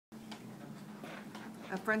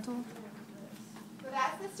A frontal? So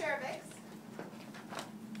that's the cervix.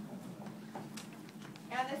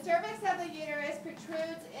 And the cervix of the uterus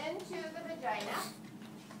protrudes into the vagina.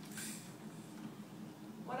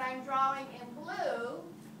 What I'm drawing in blue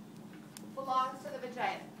belongs to the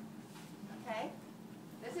vagina. Okay?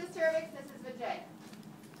 This is cervix, this is vagina.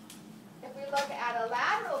 If we look at a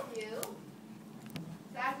lateral view,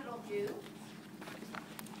 sagittal view,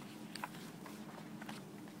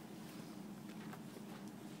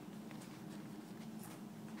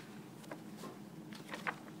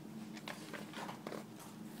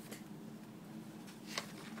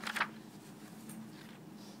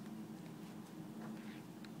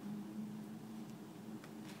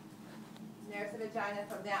 there's the vagina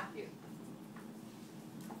from that view.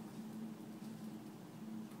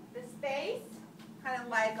 The space, kind of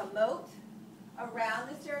like a moat around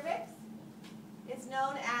the cervix, is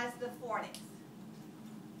known as the fornix.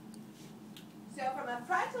 So from a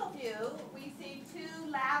frontal view, we see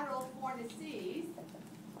two lateral fornices,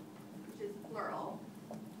 which is plural.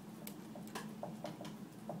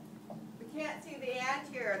 We can't see the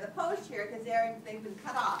anterior, the posterior, because they've been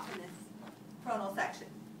cut off in this frontal section.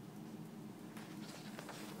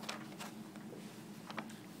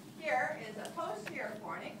 Here is a posterior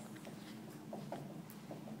fornix.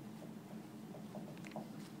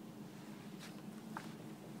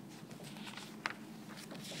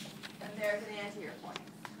 And there's an anterior fornix.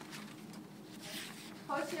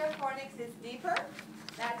 Posterior fornix is deeper.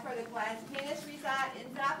 That's where the glans penis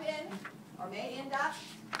ends up in, or may end up,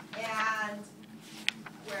 and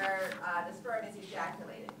where the sperm is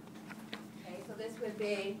ejaculated. Okay, so this would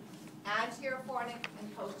be anterior fornix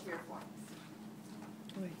and posterior fornix.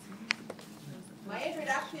 My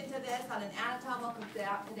introduction to this on an anatomical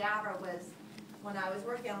cadaver was when I was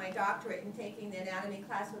working on my doctorate and taking the anatomy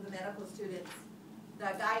class with the medical students.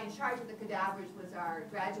 The guy in charge of the cadavers was our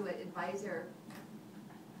graduate advisor.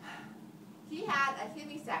 He had a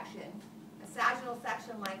hemisection, a sagittal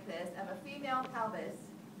section like this, of a female pelvis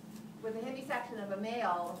with a hemisection of a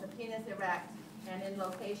male with a penis erect and in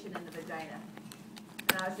location in the vagina.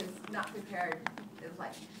 And I was just not prepared. It was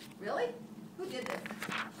like, really? Who did this?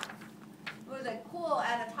 It was a cool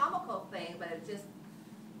anatomical thing, but it just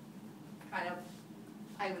kind of,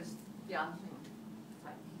 I was young,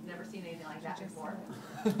 like never seen anything like that before.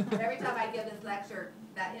 But every time I give this lecture,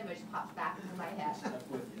 that image pops back into my head.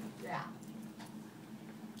 Yeah.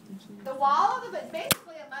 The wall of it's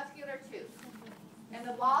basically a muscular tube. And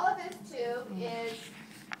the wall of this tube is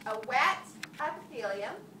a wet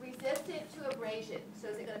epithelium resistant to abrasion. So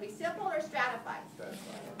is it going to be simple or stratified?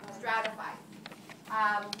 Stratified.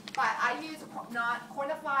 But I use not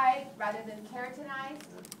cornified rather than keratinized.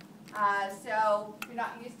 So if you're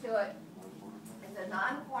not used to it, it's a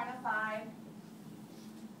non-cornified,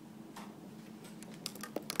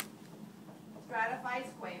 stratified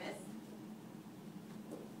squamous.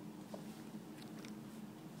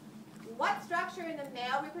 What structure in the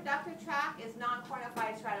male reproductive tract is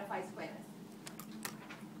non-cornified stratified squamous?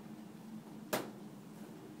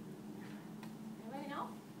 Anybody know?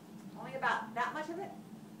 Only about that much of it?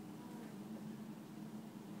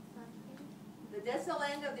 The distal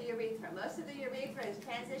end of the urethra. Most of the urethra is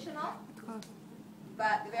transitional,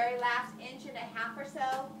 but the very last inch and a half or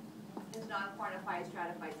so is non-cornified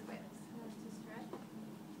stratified squamous.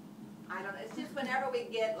 I don't know. It's just whenever we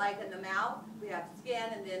get, like in the mouth, we have skin,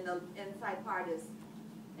 and then the inside part is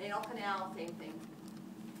anal canal, same thing.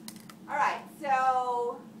 All right,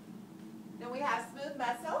 so then we have smooth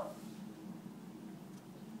muscle.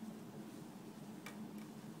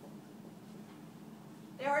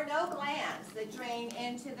 There are no glands that drain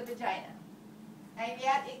into the vagina, and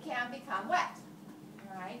yet it can become wet.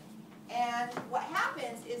 All right, and what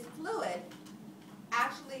happens is fluid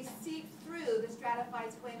actually seeps through the stratified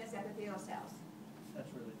squamous epithelial cells. That's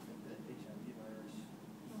really the HIV virus.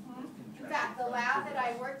 In fact, the lab that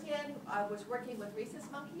I worked in was working with rhesus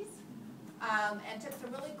monkeys, and took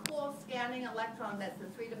some really cool scanning electron, that's the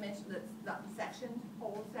three-dimensional section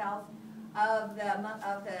whole cells of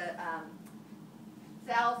the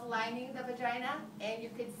cells lining the vagina, and you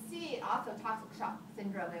could see also toxic shock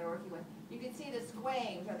syndrome they were working with. You could see the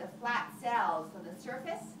squames or the flat cells on the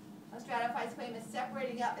surface of stratified squamous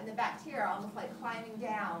separating up, and the bacteria almost like climbing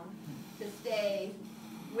down to stay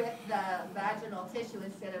with the vaginal tissue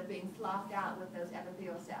instead of being sloughed out with those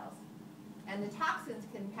epithelial cells. And the toxins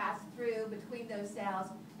can pass through between those cells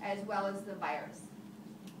as well as the virus.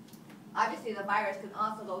 Obviously, the virus can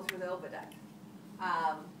also go through the oviduct.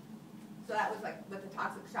 So that was like with the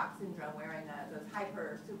toxic shock syndrome, wearing those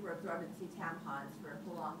super absorbency tampons for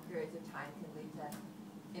prolonged periods of time can lead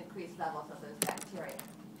to increased levels of those bacteria.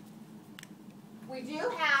 We do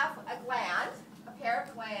have a gland, a pair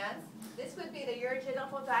of glands. This would be the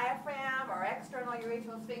urogenital diaphragm or external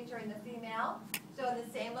urethral sphincter in the female. So in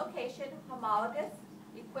the same location, homologous,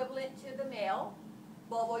 equivalent to the male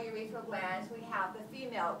bulbourethral glands, we have the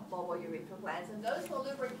female bulbourethral glands, and those will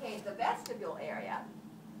lubricate the vestibule area,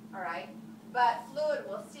 all right? But fluid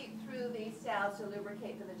will seep through these cells to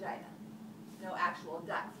lubricate the vagina. No actual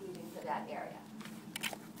ducts leading to that area.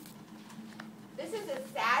 This is a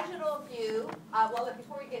sagittal view. Well,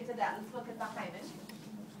 before we get to that, let's look at the hymen.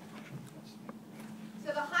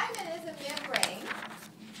 So the hymen is a membrane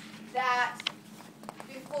that,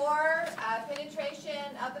 before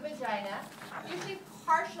penetration of the vagina, usually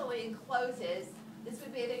partially encloses. This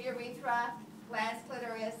would be the urethra, glans,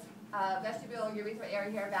 clitoris, vestibule, urethra area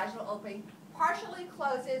here, vaginal opening. Partially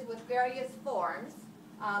closes with various forms,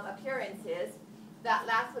 appearances. That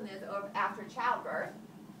last one is after childbirth.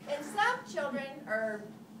 In some children or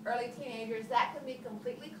early teenagers, that can be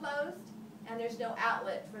completely closed, and there's no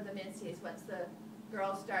outlet for the menses. Once the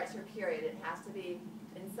girl starts her period, it has to be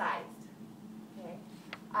incised. Okay.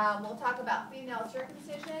 We'll talk about female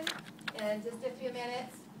circumcision in just a few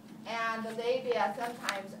minutes, and the labia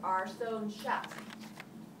sometimes are sewn shut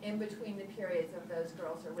in between the periods of those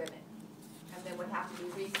girls or women, and then would have to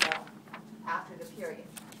be refilled after the period.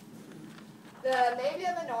 The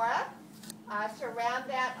labia minora surround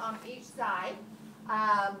that on each side,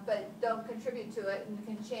 but don't contribute to it and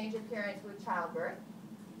can change appearance with childbirth.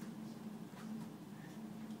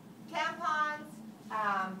 Tampons,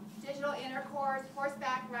 digital intercourse,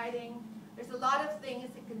 horseback riding. There's a lot of things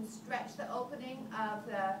that can stretch the opening of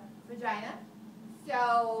the vagina.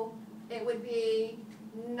 So it would be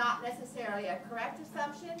not necessarily a correct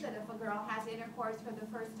assumption that if a girl has intercourse for the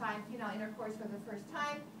first time, penile intercourse for the first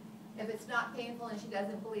time, if it's not painful and she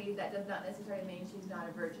doesn't bleed, that does not necessarily mean she's not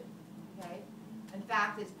a virgin. Okay? In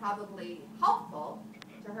fact, it's probably helpful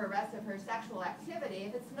to her rest of her sexual activity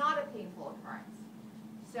if it's not a painful occurrence.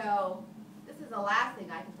 So this is the last thing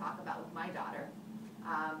I can talk about with my daughter.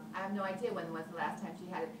 I have no idea when was the last time she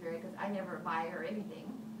had a period because I never buy her anything.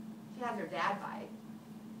 She has her dad buy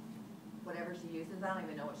whatever she uses. I don't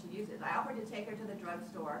even know what she uses. I offered to take her to the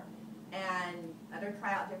drugstore and let her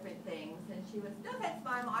try out different things, and she was, no thanks,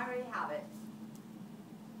 Mom, I already have it.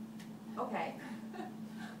 Okay,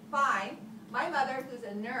 fine. My mother, who's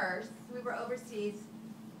a nurse, we were overseas,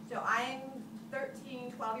 so I'm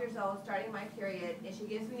 13, 12 years old, starting my period, and she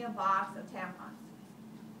gives me a box of tampons.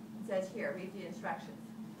 It says, here, read the instructions.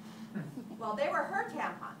 Well, they were her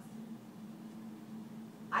tampons.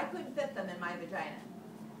 I couldn't fit them in my vagina.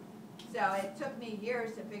 So it took me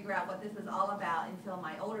years to figure out what this was all about until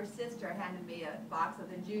my older sister handed me a box of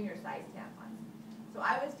the junior size tampons. So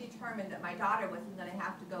I was determined that my daughter wasn't going to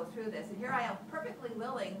have to go through this. And here I am perfectly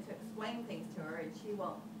willing to explain things to her, and she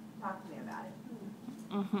won't talk to me about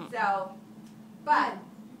it. So, but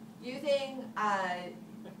using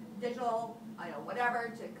digital,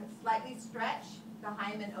 whatever, to slightly stretch the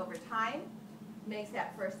hymen over time makes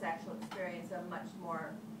that first sexual experience a much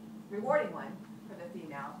more rewarding one for the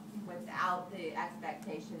female without the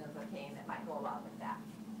expectation of the pain that might go along with that.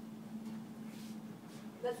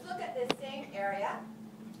 Let's look at this same area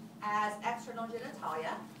as external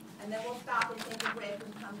genitalia, and then we'll stop and take a break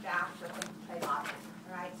and come back with some play models.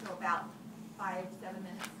 All right, so about 5-7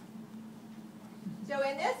 minutes. So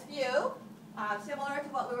in this view, similar to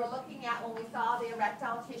what we were looking at when we saw the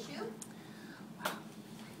erectile tissue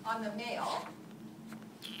on the male,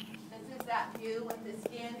 this is that view with the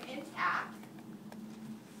skin intact.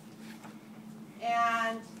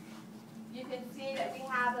 And you can see that we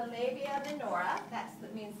have the labia minora.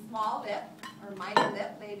 That means small lip, or minor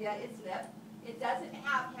lip. Labia is lip. It doesn't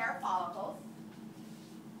have hair follicles.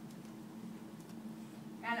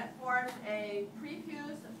 And it forms a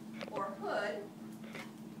prepuce or hood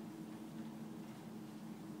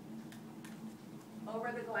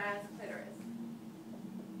over the glans clitoris.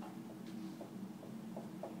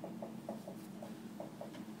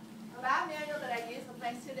 The lab manual that I use with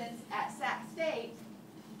my students at Sac State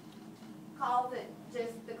calls it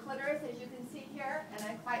just the clitoris, as you can see here, and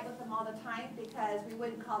I fight with them all the time because we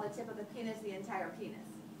wouldn't call the tip of the penis the entire penis.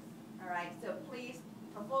 All right, so please,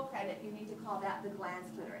 for full credit, you need to call that the glans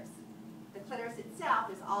clitoris. The clitoris itself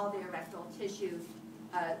is all the erectile tissue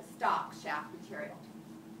stalk shaft material.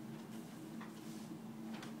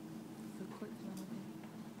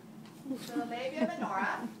 So the labia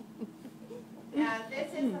minora, and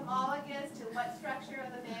this is homologous to what structure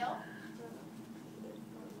of the male?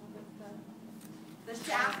 The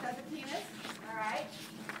shaft of the penis, all right?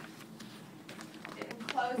 It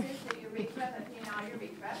encloses the urethra, the penile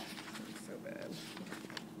urethra. So bad.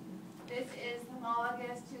 This is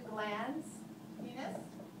homologous to glans penis.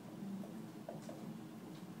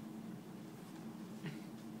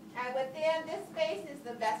 And within this space is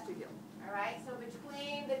the vestibule. All right, so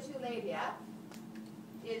between the two labia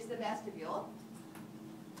is the vestibule.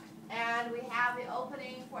 And we have the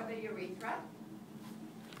opening for the urethra.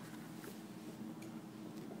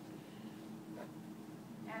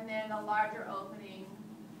 And then a larger opening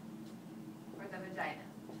for the vagina.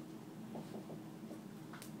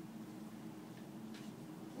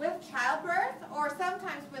 With childbirth, or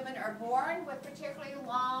sometimes women are born with particularly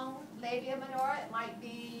long labia minora, it might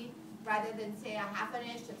be, rather than say a half an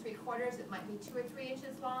inch to 3/4, it might be 2 or 3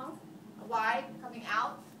 inches long, wide, coming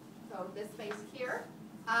out, so this space here.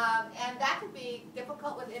 And that could be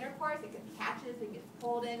difficult with intercourse. It catches, it gets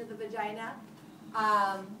pulled into the vagina.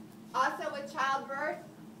 Also with childbirth,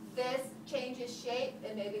 this changes shape.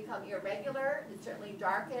 It may become irregular. It certainly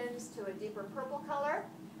darkens to a deeper purple color.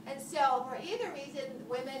 And so for either reason,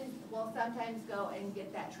 women will sometimes go and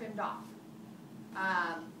get that trimmed off.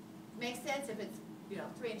 Makes sense if it's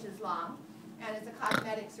 3 inches long, and it's a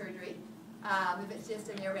cosmetic surgery. If it's just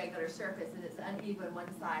an irregular surface and it's uneven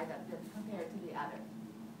one side compared to the other.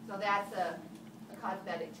 So that's a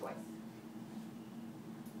cosmetic choice.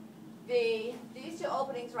 These two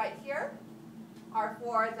openings right here are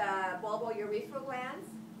for the bulbourethral glands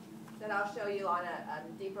that I'll show you on a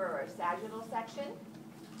deeper or sagittal section.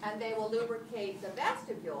 And they will lubricate the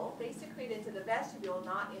vestibule. They secrete into the vestibule,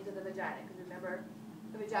 not into the vagina. Because remember,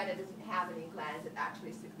 the vagina doesn't have any glands. It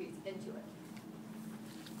actually secretes into it.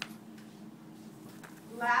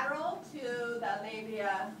 Lateral to the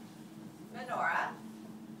labia minora,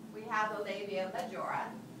 we have the labia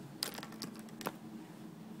majora.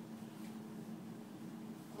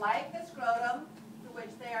 Like the scrotum, to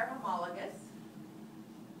which they are homologous,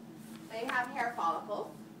 they have hair follicles.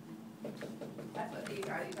 That's what these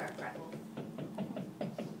are. These are freckles.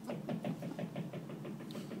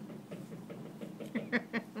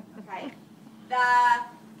 Okay. The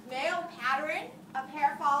male pattern of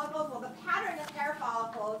hair follicles, well, the pattern of hair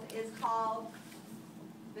follicles is called,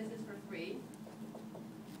 this is for 3.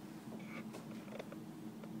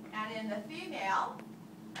 And in the female,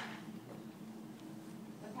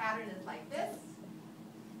 the pattern is like this.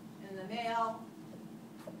 In the male,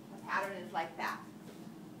 the pattern is like that.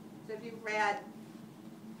 So if you've read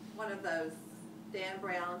one of those Dan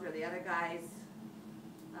Brown's or the other guys'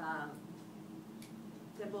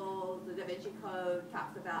 symbols, the Da Vinci Code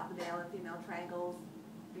talks about the male and female triangles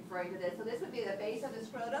referring to this. So this would be the base of the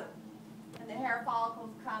scrotum, and the hair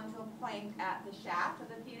follicles come to a point at the shaft of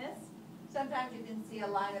the penis. Sometimes you can see a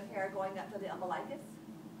line of hair going up to the umbilicus.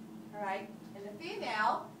 All right. In the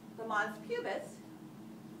female, the mons pubis,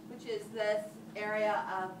 which is this area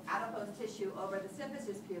of adipose tissue over the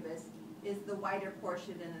symphysis pubis, is the wider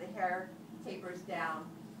portion, and the hair tapers down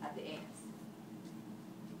at the anus.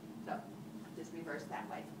 So just reverse that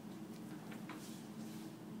way.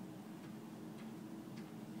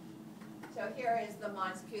 So here is the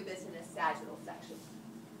mons pubis in a sagittal section.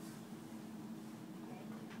 Okay.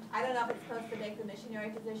 I don't know if it's supposed to make the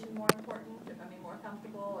missionary position more important, more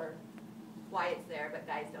comfortable, or why it's there, but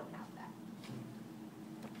guys don't have that.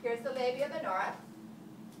 Here's the labia minora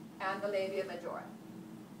and the labia majora.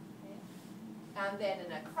 Okay. And then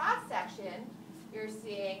in a cross section, you're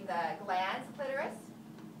seeing the glans clitoris,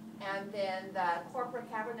 and then the corpora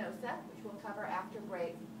cavernosa, which we'll cover after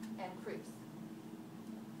break, and crus.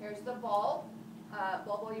 Here's the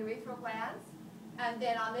bulbourethral glands. And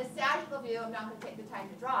then on this sagittal view, I'm not going to take the time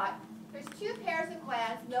to draw it, there's 2 pairs of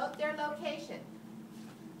glands. Note their location.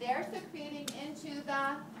 They're secreting into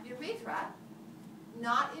the urethra,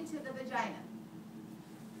 not into the vagina.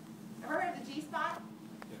 Ever heard of the G-spot?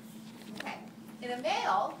 Yes. Okay. In a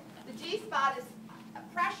male, the G-spot is a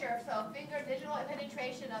pressure, so finger digital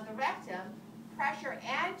penetration of the rectum, pressure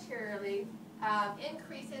anteriorly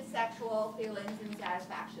increases sexual feelings and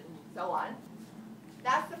satisfaction, and so on.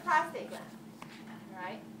 That's the prostate gland. All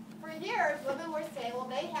right? For years, women were saying, well,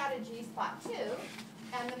 they had a G-spot too,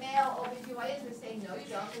 and the male OBGYNs were saying, no, you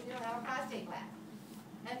don't, because you don't have a prostate gland.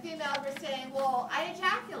 And females were saying, well, I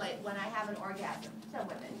ejaculate when I have an orgasm, some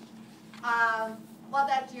women. Well,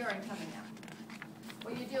 that's urine coming out.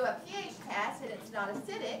 When you do a pH test and it's not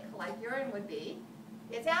acidic, like urine would be,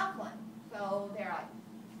 it's alkaline. So they're like,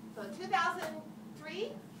 so in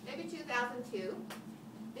 2003, maybe 2002,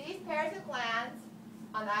 these pairs of glands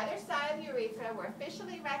on either side of the urethra were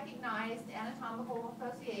officially recognized anatomical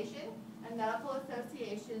association and medical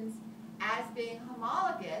associations as being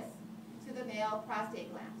homologous to the male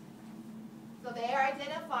prostate gland. So they are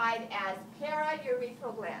identified as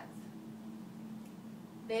paraurethral glands.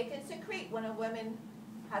 They can secrete when a woman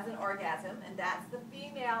has an orgasm, and that's the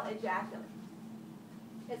female ejaculate.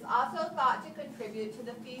 It's also thought to contribute to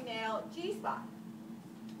the female G-spot.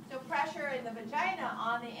 So pressure in the vagina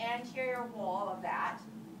on the anterior wall of that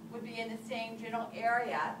would be in the same general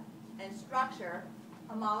area and structure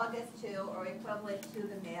homologous to or equivalent to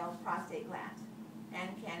the male prostate gland and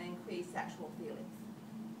can increase sexual feelings.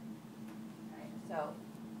 Right, so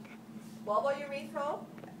bulbourethral,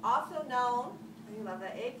 also known, we love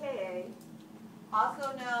the AKA,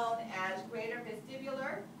 also known as greater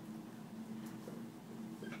vestibular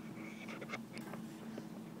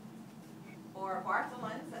or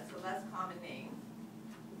Bartholin's, that's a less common name.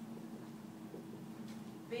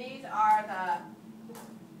 These are the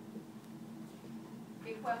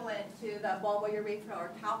equivalent to the bulbourethral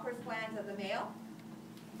or Cowper's glands of the male.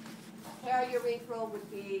 Paraurethral would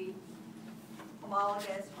be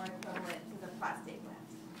homologous or equivalent to the prostate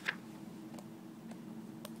glands.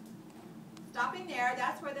 Stopping there,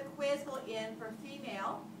 that's where the quiz will end for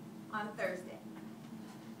female on Thursday.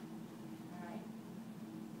 All right.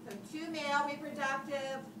 So 2 male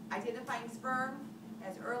reproductive, identifying sperm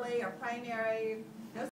as early or primary,